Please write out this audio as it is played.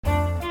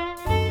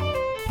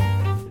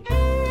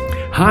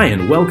Hi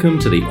and welcome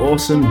to the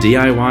awesome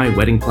DIY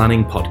wedding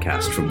planning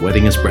podcast from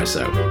Wedding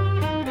Espresso.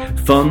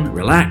 Fun,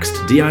 relaxed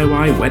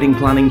DIY wedding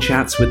planning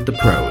chats with the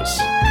pros.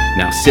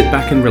 Now sit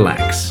back and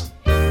relax.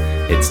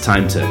 It's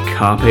time to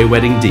carpe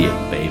wedding diem,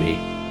 baby.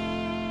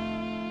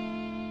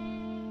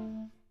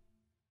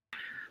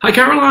 Hi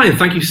Caroline,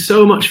 thank you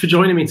so much for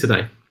joining me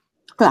today.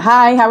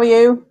 Hi, how are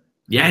you?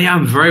 Yeah,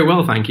 I'm very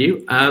well, thank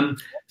you.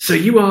 So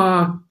you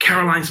are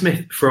Caroline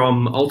Smith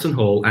from Alton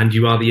Hall and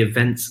you are the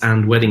events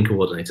and wedding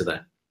coordinator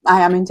there.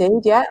 I am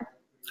indeed, yeah.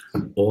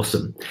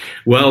 Awesome.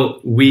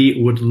 Well,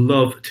 we would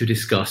love to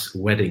discuss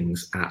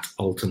weddings at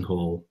Alton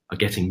Hall, or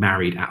getting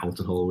married at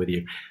Alton Hall with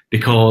you,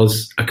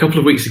 because a couple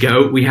of weeks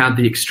ago we had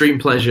the extreme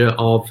pleasure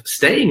of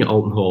staying at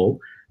Alton Hall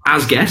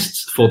as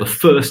guests for the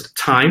first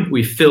time.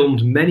 We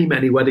filmed many,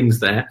 many weddings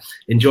there,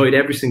 enjoyed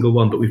every single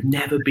one, but we've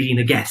never been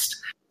a guest.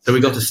 So we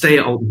got to stay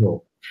at Alton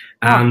Hall.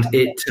 And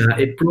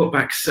it brought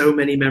back so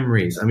many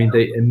memories. I mean,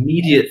 the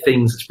immediate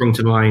things that sprung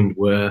to mind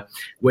were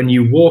when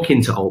you walk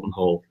into Alton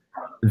Hall,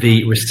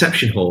 the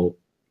reception hall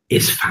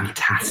is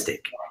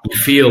fantastic. You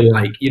feel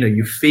like you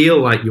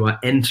are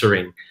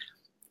entering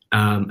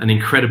an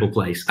incredible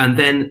place. And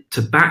then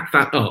to back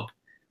that up,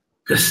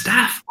 the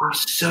staff are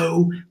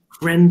so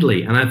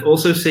friendly. And I've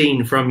also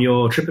seen from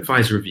your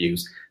TripAdvisor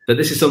reviews that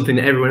this is something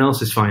that everyone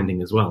else is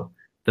finding as well.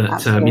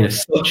 That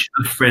such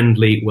a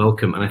friendly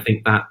welcome, and I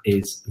think that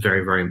is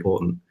very, very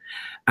important.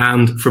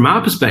 And from our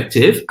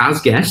perspective,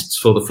 as guests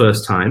for the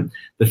first time,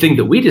 the thing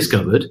that we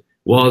discovered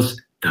was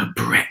the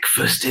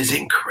breakfast is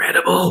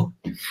incredible.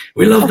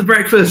 We love the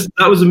breakfast.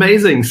 That was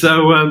amazing.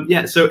 So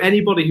so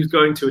anybody who's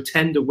going to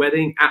attend a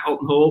wedding at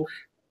Alton Hall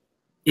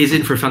is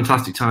in for a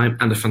fantastic time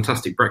and a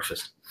fantastic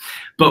breakfast.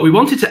 But we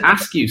wanted to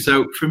ask you,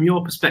 so from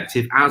your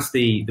perspective as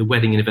the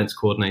wedding and events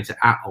coordinator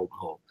at Alton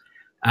Hall,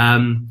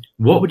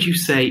 what would you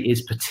say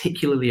is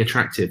particularly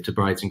attractive to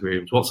brides and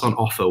grooms? What's on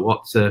offer?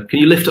 Can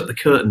you lift up the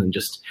curtain and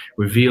just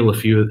reveal a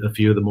few of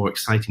the more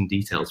exciting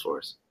details for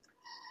us?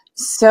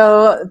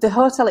 So the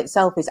hotel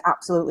itself is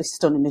absolutely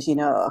stunning, as you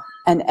know,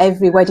 and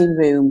every wedding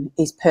room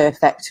is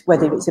perfect,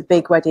 whether it's a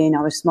big wedding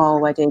or a small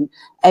wedding.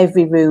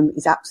 Every room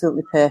is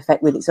absolutely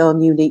perfect with its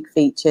own unique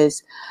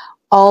features.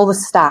 All the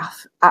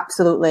staff,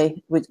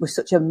 absolutely, we're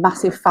such a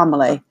massive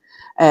family.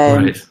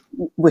 Right.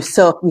 We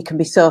can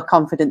be so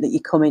confident that you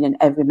come in and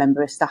every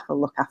member of staff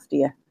will look after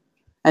you.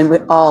 And we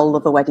all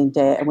love a wedding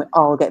day and we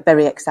all get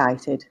very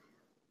excited.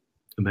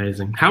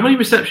 Amazing. How many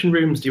reception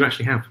rooms do you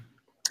actually have?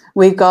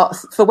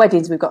 For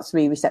weddings, we've got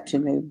 3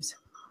 reception rooms.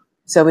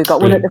 So we've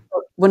got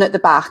one at the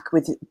back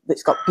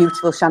that's got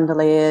beautiful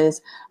chandeliers,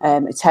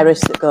 a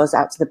terrace that goes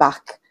out to the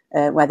back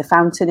where the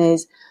fountain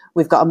is.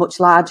 We've got a much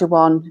larger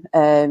one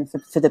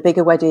for the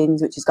bigger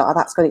weddings, that's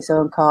got its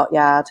own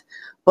courtyard.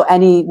 But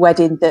any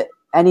wedding that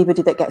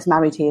anybody that gets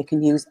married here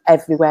can use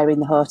everywhere in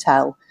the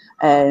hotel.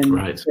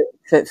 Right.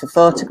 For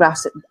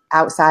photographs,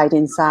 outside,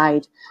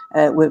 inside.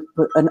 We're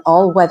an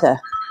all-weather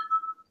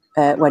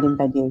wedding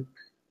venue.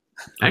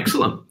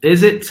 Excellent.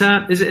 Is it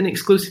an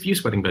exclusive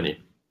use wedding venue?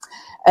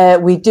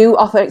 We do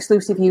offer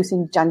exclusive use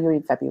in January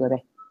and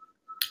February.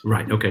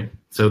 Right. Okay.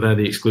 So they're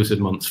the exclusive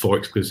months for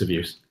exclusive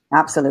use.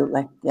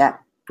 Absolutely. Yeah.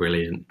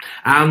 Brilliant.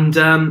 And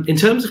in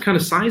terms of kind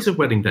of size of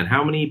wedding then,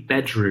 how many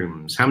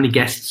bedrooms, how many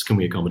guests can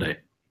we accommodate?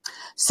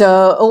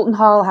 So Alton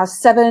Hall has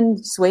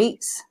 7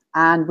 suites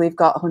and we've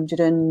got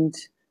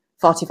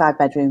 145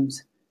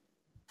 bedrooms.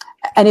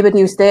 Anybody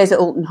who stays at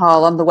Alton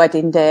Hall on the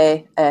wedding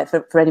day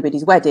for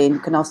anybody's wedding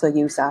can also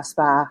use our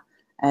spa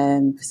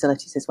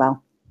facilities as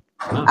well.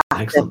 Oh,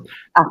 excellent.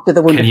 After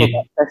the wonderful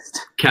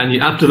breakfast.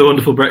 After the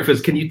wonderful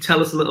breakfast, can you tell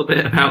us a little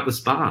bit about the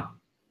spa?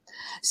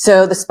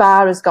 So the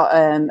spa has got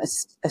a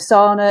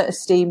sauna, a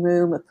steam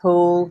room, a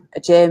pool, a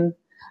gym,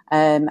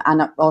 and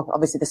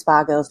obviously the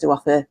spa girls do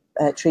offer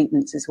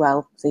treatments as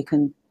well. So you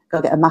can go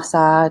get a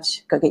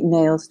massage, go get your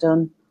nails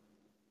done.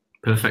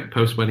 Perfect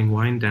post-wedding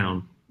wind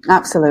down.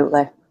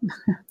 Absolutely.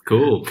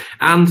 Cool.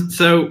 And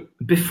so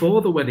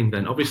before the wedding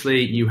then,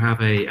 obviously you have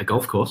a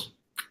golf course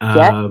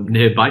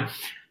nearby.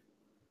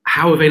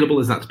 How available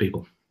is that to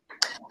people?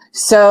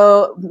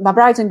 So my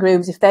brides and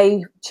grooms, if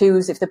the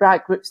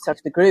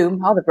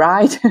groom or the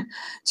bride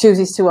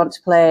chooses to want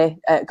to play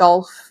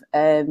golf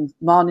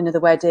morning of the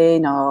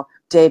wedding or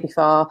day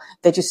before,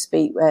 they just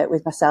speak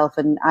with myself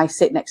and I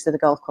sit next to the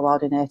golf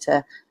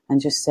coordinator and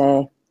just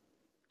say,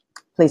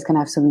 please can I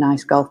have some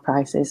nice golf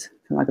prices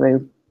for my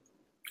groom?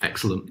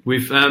 Excellent.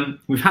 We've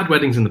had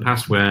weddings in the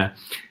past where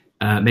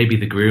maybe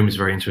the groom is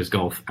very into his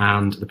golf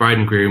and the bride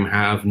and groom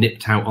have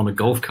nipped out on a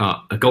golf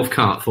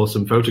cart for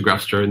some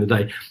photographs during the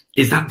day.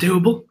 Is that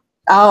doable?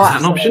 Oh, is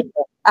that an option?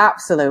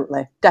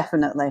 Absolutely.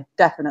 Definitely.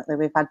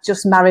 We've had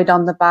just married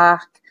on the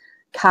back,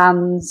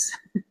 cans.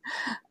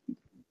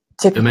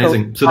 Typical.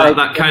 Amazing. So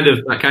that kind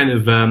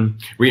of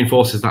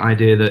reinforces that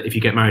idea that if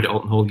you get married at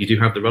Alton Hall, you do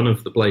have the run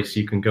of the place.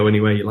 You can go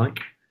anywhere you like.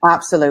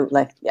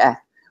 Absolutely. Yeah.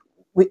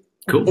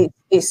 Cool.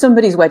 It's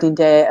somebody's wedding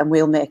day and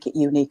we'll make it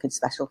unique and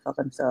special for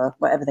them. So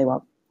whatever they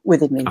want.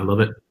 within reason. I love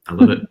it. I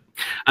love it.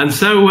 And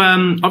so,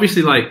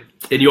 obviously, like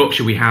in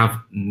Yorkshire, we have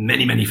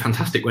many, many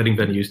fantastic wedding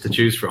venues to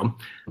choose from.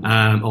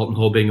 Alton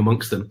Hall being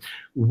amongst them.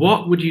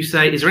 What would you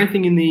say? Is there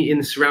anything in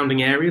the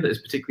surrounding area that is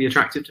particularly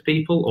attractive to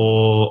people,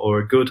 or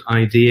a good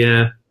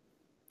idea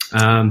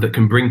that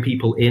can bring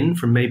people in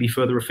from maybe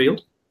further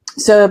afield?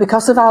 So,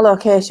 because of our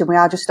location, we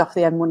are just off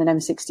the M1 and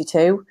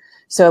M62.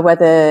 So,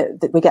 whether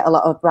we get a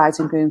lot of brides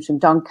and grooms from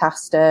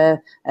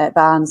Doncaster,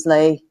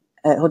 Barnsley,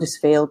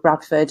 Huddersfield,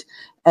 Bradford.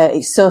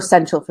 It's so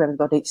central for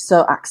everybody. It's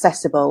so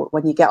accessible.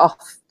 When you get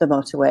off the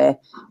motorway,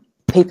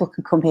 people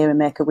can come here and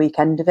make a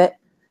weekend of it.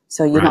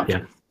 So you're not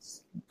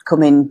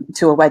coming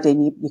to a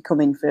wedding, you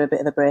come in for a bit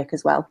of a break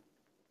as well.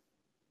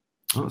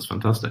 Oh, that's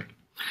fantastic.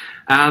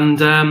 And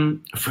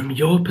from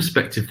your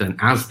perspective then,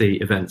 as the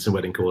events and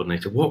wedding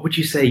coordinator, what would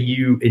you say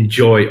you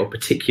enjoy or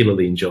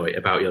particularly enjoy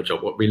about your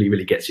job? What really,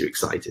 really gets you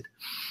excited?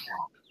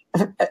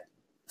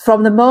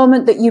 From the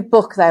moment that you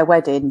book their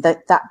wedding,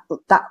 that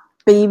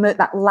beam,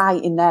 that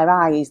light in their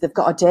eyes, they've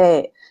got a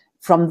date.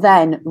 From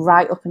then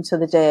right up until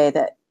the day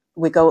that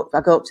I go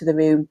up to the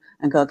room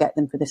and go get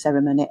them for the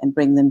ceremony and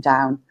bring them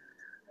down,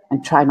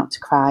 and try not to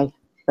cry,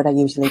 but I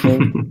usually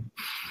do.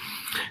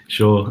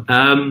 Sure.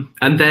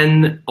 And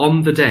then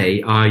on the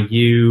day, are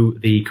you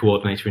the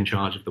coordinator in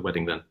charge of the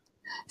wedding then?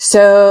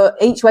 So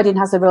each wedding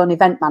has their own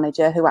event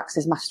manager who acts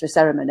as master of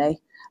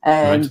ceremony.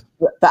 Right.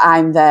 But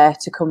I'm there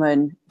to come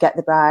and get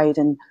the bride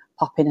and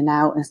pop in and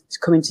out and to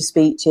come into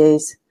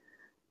speeches.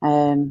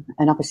 And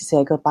obviously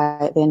say goodbye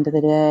at the end of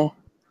the day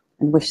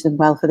and wish them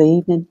well for the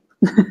evening.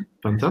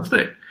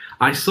 Fantastic.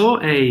 I saw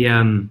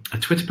a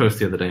Twitter post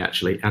the other day,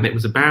 actually, and it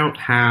was about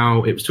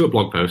how, it was to a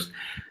blog post,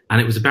 and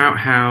it was about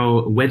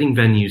how wedding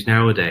venues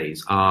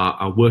nowadays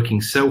are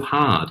working so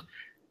hard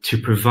to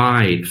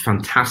provide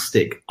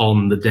fantastic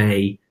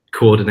on-the-day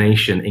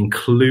coordination,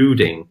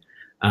 including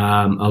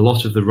a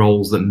lot of the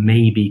roles that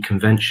maybe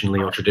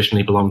conventionally or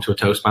traditionally belong to a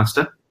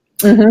Toastmaster.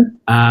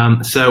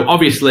 Mm-hmm. So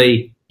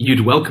obviously,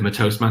 you'd welcome a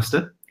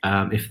Toastmaster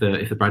if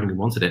the bride and groom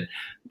wanted it.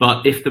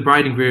 But if the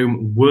bride and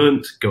groom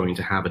weren't going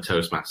to have a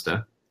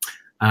Toastmaster,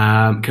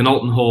 can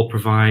Alton Hall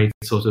provide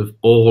sort of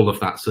all of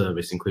that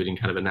service, including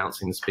kind of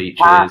announcing the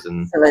speeches?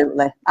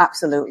 Absolutely,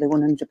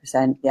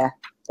 100%. Yeah,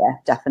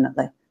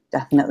 definitely.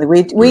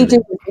 We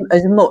do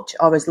as much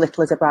or as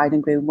little as a bride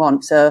and groom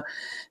want. So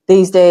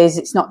these days,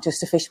 it's not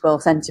just a fishbowl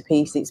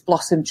centrepiece; it's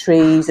blossom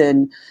trees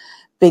and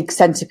big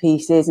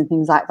centerpieces and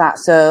things like that.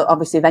 So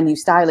obviously venue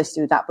stylists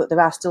do that, but there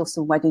are still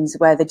some weddings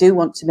where they do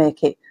want to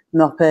make it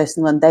more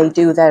personal and they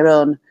do their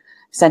own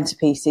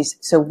centerpieces.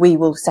 So we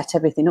will set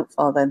everything up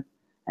for them.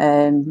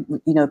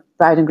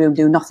 Bride and groom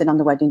do nothing on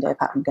the wedding day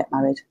apart from get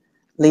married.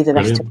 Leave the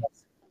rest to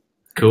us.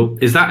 Cool.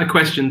 Is that a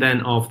question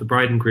then of the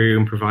bride and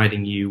groom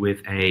providing you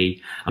with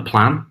a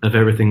plan of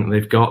everything that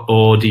they've got,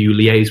 or do you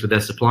liaise with their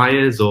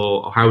suppliers,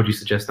 or how would you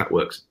suggest that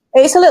works?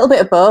 It's a little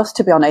bit of both,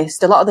 to be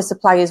honest. A lot of the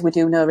suppliers we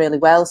do know really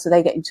well, so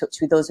they get in touch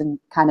with us and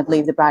kind of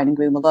leave the bride and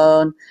groom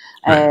alone,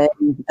 right.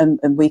 and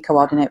we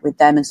coordinate with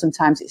them. And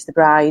sometimes it's the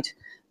bride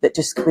that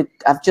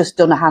I've just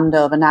done a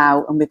handover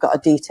now, and we've got a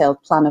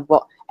detailed plan of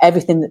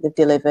everything that they've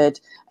delivered.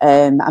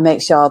 I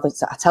make sure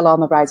that I tell all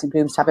my brides and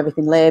grooms to have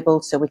everything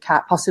labelled, so we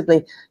can't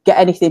possibly get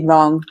anything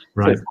wrong.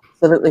 Right. So it's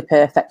absolutely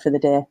perfect for the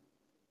day.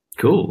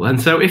 Cool. And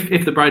so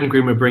if the bride and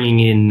groom are bringing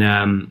in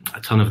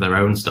a ton of their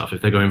own stuff,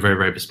 if they're going very,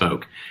 very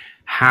bespoke,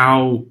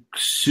 how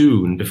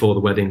soon before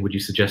the wedding would you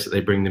suggest that they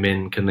bring them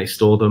in? Can they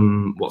store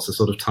them? What's the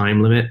sort of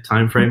time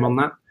frame on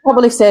that?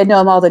 Probably say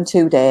no more than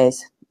 2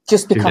 days,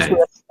 just because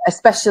we're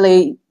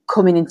especially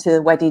coming into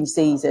the wedding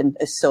season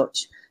as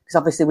such, because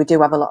obviously we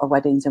do have a lot of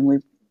weddings and we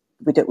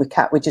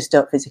just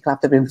don't physically have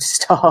the room to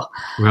store.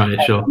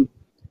 Right, sure.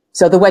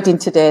 So the wedding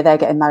today, they're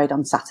getting married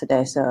on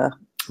Saturday, so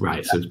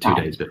right, so 2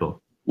 days before.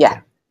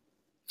 Yeah.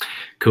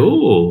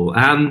 Cool.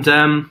 And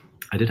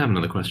I did have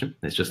another question.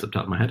 It's just slipped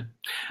out of my head.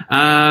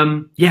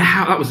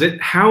 That was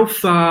it. How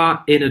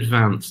far in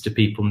advance do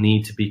people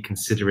need to be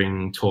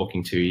considering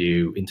talking to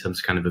you in terms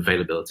of kind of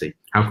availability?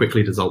 How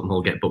quickly does Alton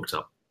Hall get booked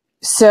up?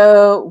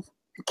 So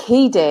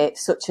key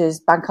dates such as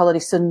Bank Holiday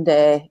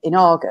Sunday in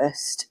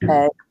August,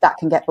 that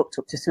can get booked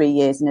up to 3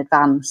 years in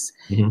advance.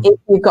 Mm-hmm. If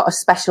you've got a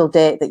special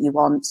date that you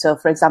want, so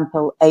for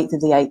example, 8th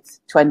of the 8th,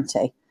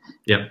 20,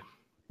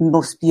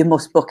 you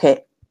must book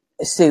it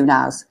as soon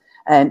as.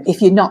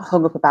 If you're not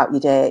hung up about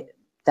your date,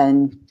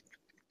 then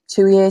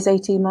 2 years,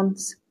 18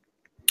 months.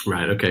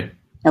 Right, okay.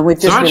 And we've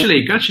just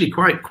actually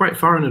quite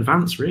far in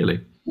advance, really.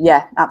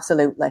 Yeah,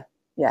 absolutely.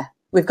 Yeah.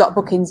 We've got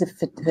bookings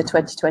for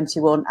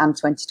 2021 and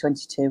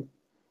 2022.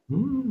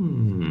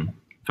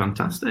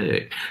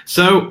 Fantastic.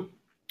 So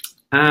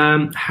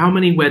how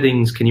many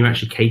weddings can you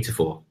actually cater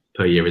for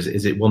per year?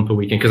 Is it one per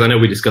weekend? Because I know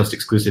we discussed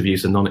exclusive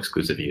use and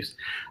non-exclusive use.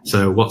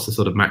 So what's the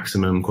sort of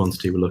maximum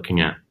quantity we're looking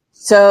at?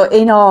 So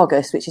in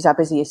August, which is our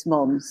busiest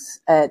month,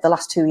 the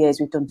last 2 years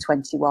we've done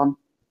 21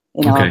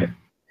 in August.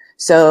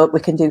 So we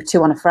can do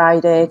 2 on a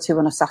Friday, 2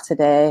 on a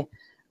Saturday,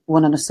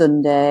 1 on a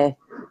Sunday.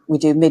 We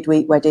do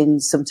midweek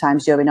weddings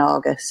sometimes during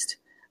August.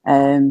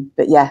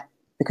 But yeah,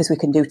 because we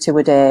can do 2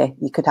 a day,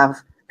 you could have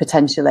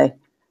potentially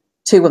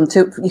two.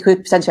 You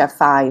could potentially have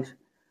 5,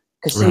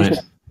 because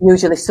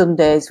usually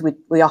Sundays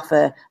we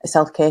offer a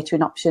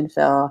self-catering option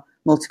for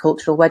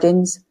multicultural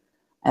weddings,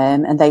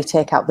 and they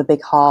take out the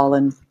big hall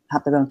and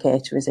have their own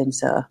caterers in.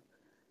 So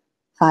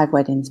 5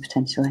 weddings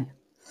potentially.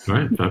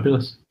 Right,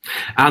 fabulous.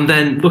 And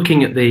then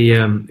looking at the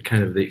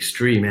kind of the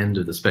extreme end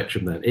of the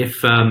spectrum, then,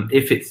 if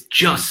it's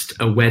just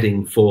a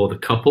wedding for the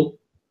couple,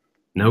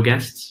 no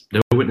guests,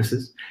 no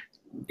witnesses,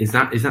 is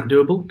that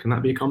doable? Can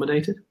that be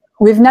accommodated?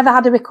 We've never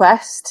had a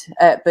request,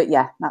 but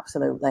yeah,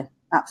 absolutely.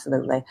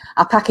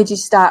 Our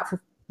packages start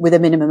with a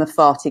minimum of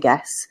 40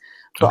 guests,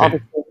 but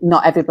obviously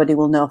not everybody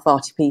will know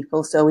 40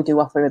 people, so we do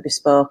offer a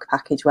bespoke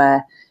package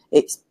where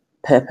it's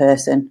per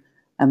person,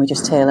 and we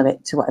just tailor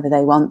it to whatever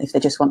they want. If they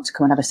just want to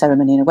come and have a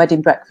ceremony and a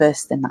wedding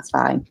breakfast, then that's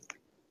fine.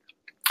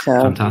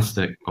 So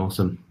fantastic,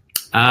 awesome.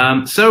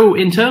 So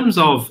in terms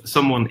of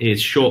someone is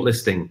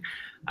shortlisting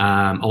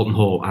Alton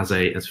Hall as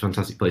a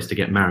fantastic place to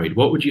get married,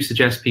 what would you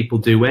suggest people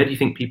do? Where do you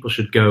think people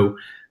should go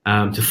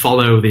to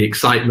follow the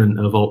excitement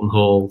of Alton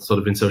Hall, sort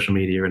of in social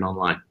media and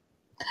online?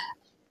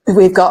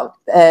 We've got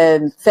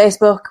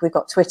Facebook, we've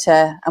got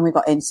Twitter, and we've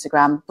got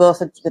Instagram.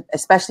 Both,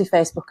 especially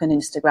Facebook and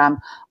Instagram.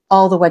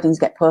 All the weddings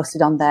get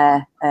posted on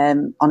there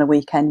on a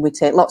weekend. We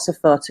take lots of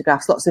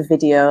photographs, lots of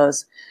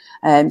videos,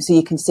 so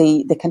you can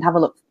see, they can have a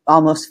look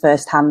almost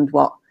firsthand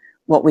what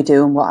we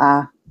do and what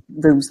our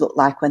rooms look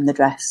like when they're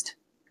dressed.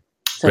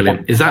 So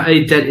brilliant.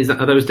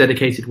 Are those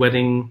dedicated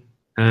wedding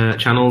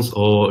channels,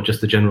 or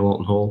just the general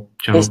Alton Hall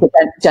channel? It's the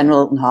general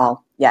Alton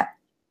Hall, yeah.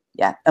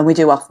 And we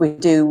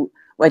do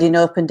wedding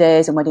open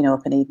days and wedding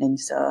open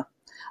evenings. So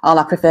all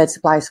our preferred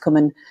suppliers come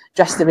and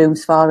dress the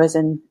rooms for us,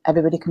 and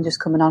everybody can just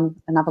come on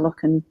and have a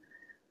look and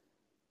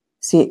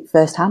see it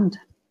firsthand.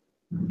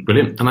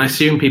 Brilliant. And I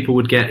assume people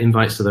would get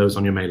invites to those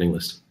on your mailing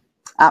list?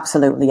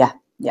 Absolutely,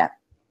 yeah.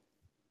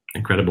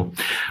 Incredible.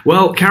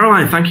 Well,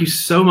 Caroline, thank you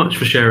so much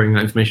for sharing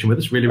that information with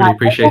us. Really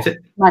appreciate it.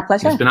 My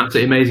pleasure. It's been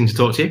absolutely amazing to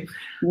talk to you.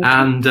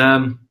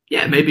 And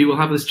maybe we'll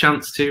have this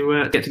chance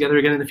to get together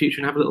again in the future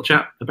and have a little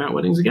chat about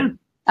weddings again.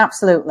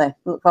 Absolutely.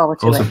 Look forward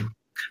to it. Awesome.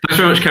 Thanks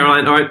very much,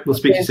 Caroline. All right, we'll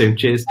speak to you soon.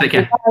 Cheers. Take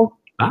care.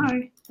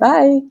 Bye.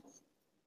 Bye.